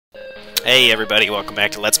Hey everybody, welcome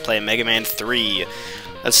back to Let's Play Mega Man 3.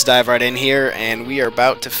 Let's dive right in here, and we are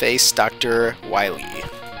about to face Dr. Wily.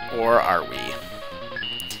 Or are we?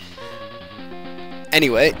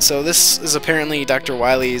 Anyway, so this is apparently Dr.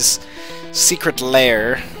 Wily's secret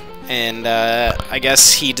lair, and I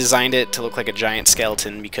guess he designed it to look like a giant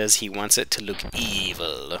skeleton because he wants it to look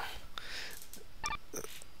evil.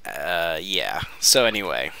 Yeah. So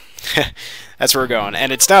anyway, that's where we're going.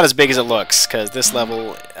 And it's not as big as it looks, because this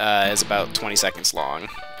level is about 20 seconds long,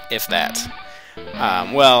 if that.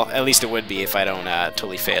 Well, at least it would be if I don't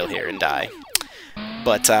totally fail here and die.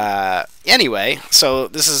 But anyway, so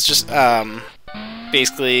this is just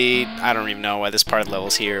basically, I don't even know why this part of the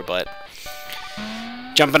level's here, but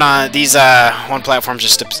jumping on these one platform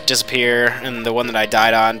just disappear, and the one that I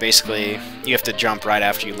died on, basically, you have to jump right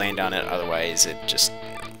after you land on it, otherwise it just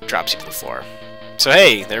drops you to the floor. So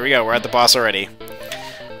hey, there we go, we're at the boss already.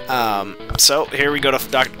 So here we go to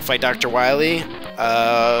fight Dr. Wily.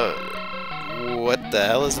 What the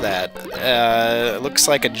hell is that? It looks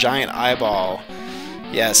like a giant eyeball.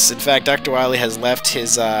 Yes, in fact, Dr. Wily has left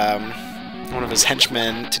his one of his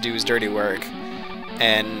henchmen to do his dirty work,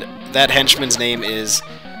 and that henchman's name is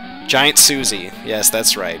Giant Suzy. Yes,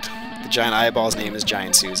 that's right. The giant eyeball's name is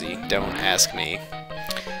Giant Suzy. Don't ask me.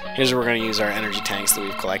 Here's where we're going to use our energy tanks that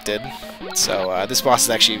we've collected. So this boss is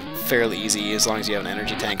actually fairly easy as long as you have an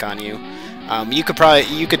energy tank on you. You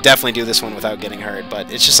could definitely do this one without getting hurt,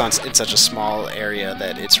 but it's just in such a small area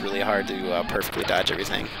that it's really hard to perfectly dodge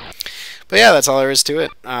everything. But yeah, that's all there is to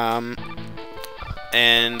it.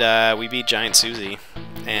 And we beat Giant Suzy,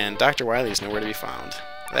 and Dr. Wily is nowhere to be found.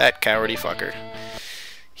 That cowardly fucker.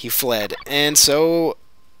 He fled, and so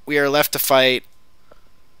we are left to fight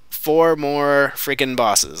 4 more freaking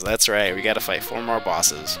bosses. That's right, we gotta fight 4 more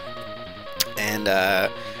bosses. And we're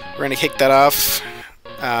gonna kick that off.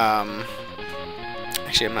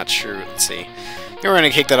 Actually, I'm not sure. Let's see. We're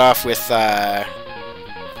gonna kick that off with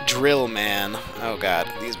Drill Man. Oh god,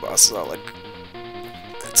 these bosses all look.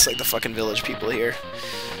 It's like the fucking village people here.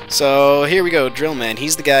 So here we go, Drill Man.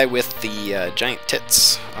 He's the guy with the giant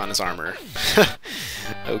tits on his armor.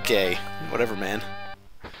 Okay, whatever, man.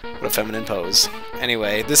 What a feminine pose.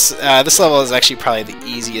 Anyway, this level is actually probably the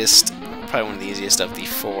easiest, probably one of the easiest of the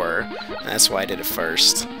 4, and that's why I did it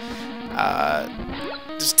first.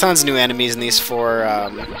 There's tons of new enemies in these 4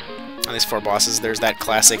 bosses. There's that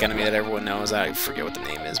classic enemy that everyone knows. I forget what the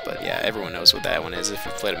name is, but yeah, everyone knows what that one is if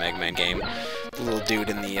you've played a Mega Man game. The little dude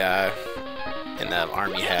in the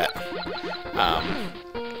army hat.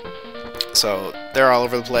 So they're all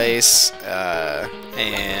over the place,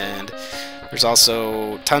 and there's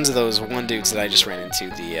also tons of those one dudes that I just ran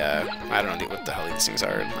into. I don't know what the hell these things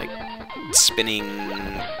are, like spinning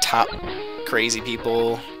top crazy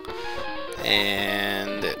people.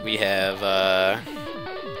 And we have,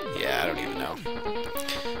 yeah, I don't even know.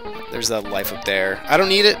 There's that life up there. I don't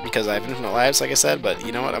need it because I have infinite lives, like I said, but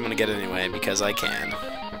you know what? I'm gonna get it anyway because I can.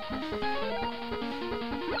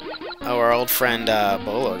 Oh, our old friend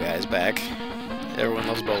Bolo Guy's back. Everyone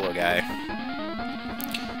loves Bolo Guy.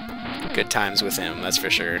 Good times with him, that's for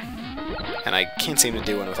sure. And I can't seem to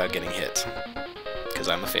do one without getting hit, because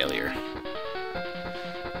I'm a failure.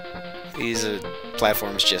 These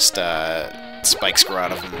platforms just spikes grow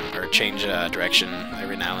out of them, or change direction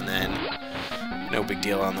every now and then. No big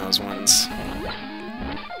deal on those ones.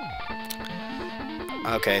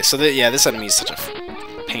 Okay, so yeah, this enemy is such a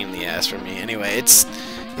pain in the ass for me. Anyway, it's,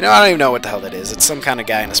 you know, I don't even know what the hell that is. It's some kind of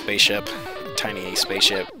guy in a spaceship, a tiny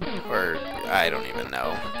spaceship, or I don't even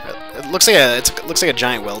know. It looks like a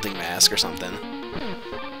giant welding mask or something.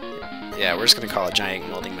 Yeah, we're just gonna call it giant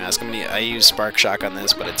welding mask. I use Spark Shock on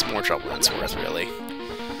this, but it's more trouble than it's worth, really.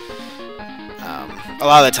 A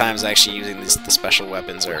lot of the times, actually using the special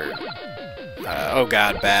weapons are, oh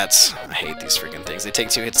god, bats. I hate these freaking things. They take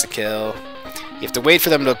 2 hits to kill. You have to wait for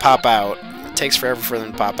them to pop out. It takes forever for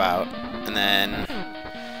them to pop out, and then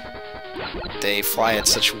they fly at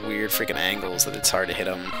such weird freaking angles that it's hard to hit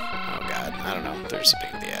them. Oh god, I don't know. They're just a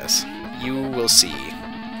pain in the ass. You will see.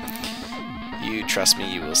 You trust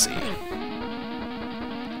me, you will see.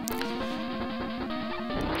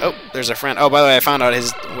 Oh, there's our friend. Oh, by the way, I found out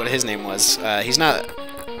what his name was. He's not.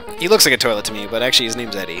 He looks like a toilet to me, but actually his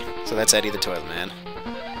name's Eddie. So that's Eddie the Toilet Man.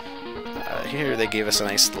 Here they gave us a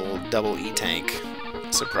nice little double E-tank.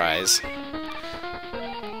 Surprise.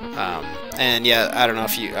 And yeah, I don't know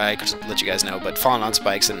if I could let you guys know, but falling on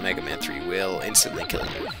spikes in Mega Man 3 will instantly kill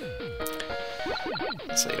you.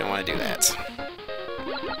 So you don't want to do that.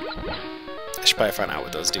 I should probably find out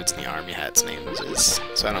what those dudes in the army hat's names is,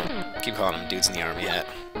 so I don't keep calling them dudes in the army hat.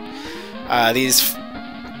 These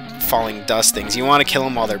falling dust things. You want to kill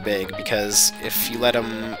them while they're big, because if you let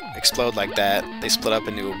them explode like that, they split up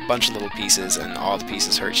into a bunch of little pieces, and all the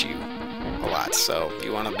pieces hurt you a lot. So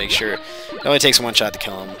you want to make sure it only takes one shot to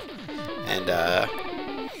kill them. And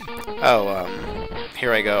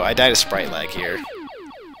here I go. I died of sprite lag here.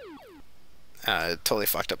 Totally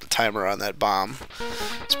fucked up the timer on that bomb.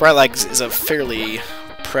 Sprite lag is a fairly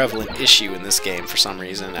prevalent issue in this game for some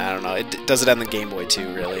reason. I don't know. It does it on the Game Boy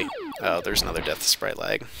too, really. Oh, there's another death of sprite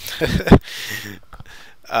lag.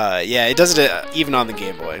 Yeah, it does it even on the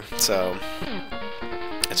Game Boy, so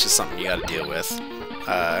it's just something you gotta deal with.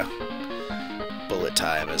 Bullet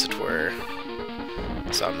time, as it were.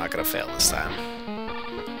 So I'm not gonna fail this time.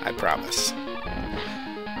 I promise.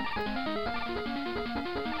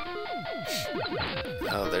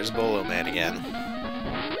 Oh, there's Bolo Man again.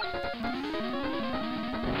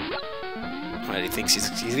 What, he thinks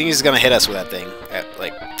he's gonna hit us with that thing,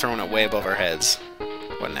 like throwing it way above our heads.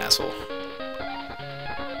 What an asshole!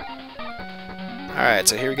 All right,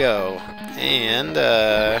 so here we go, and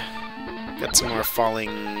got some more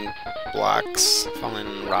falling blocks,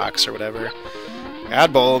 falling rocks, or whatever.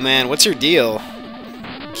 God, Bolo Man, what's your deal?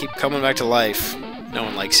 Keep coming back to life. No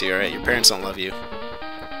one likes you, alright? Your parents don't love you.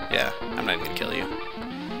 Yeah, I'm not even gonna kill you.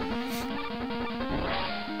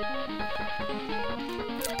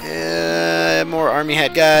 More army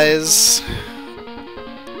hat guys.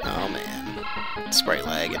 Oh man. Sprite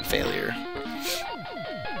lag and failure.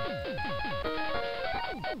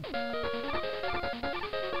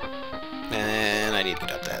 And I need to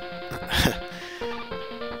get up that.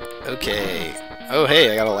 Okay. Oh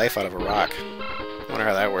hey, I got a life out of a rock. Wonder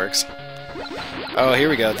how that works. Oh, here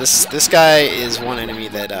we go. This guy is one enemy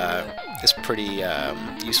that is pretty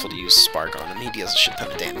useful to use Spark on him. He deals a shit ton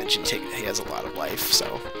of damage, and he has a lot of life.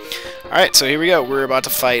 So, all right. So here we go. We're about to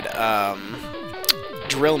fight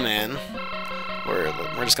Drill Man. We're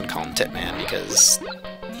just gonna call him Tit Man because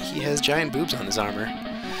he has giant boobs on his armor.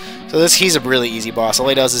 So he's a really easy boss. All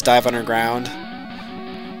he does is dive underground.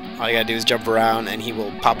 All you gotta do is jump around, and he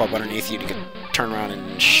will pop up underneath you. And you can turn around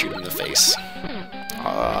and shoot him in the face.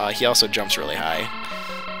 He also jumps really high,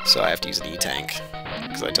 so I have to use an E-tank,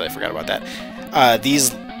 because I totally forgot about that.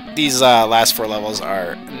 These last 4 levels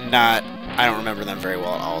are not... I don't remember them very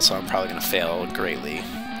well at all, so I'm probably going to fail greatly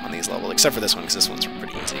on these levels, except for this one, because this one's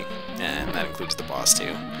pretty easy, and that includes the boss,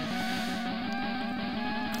 too.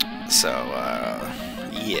 So,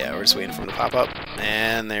 yeah, we're just waiting for him to pop up,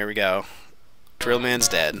 and there we go. Drill Man's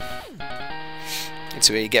dead. That's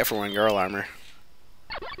what you get for wearing girl armor.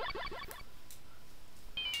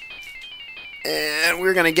 And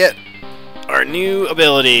we're gonna get our new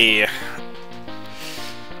ability.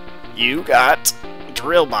 You got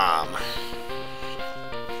Drill Bomb.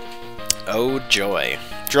 Oh joy.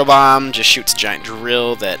 Drill Bomb just shoots a giant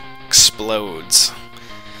drill that explodes.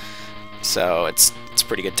 So it's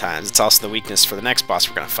pretty good times. It's also the weakness for the next boss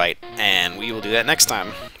we're gonna fight, and we will do that next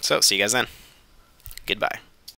time. So see you guys then. Goodbye.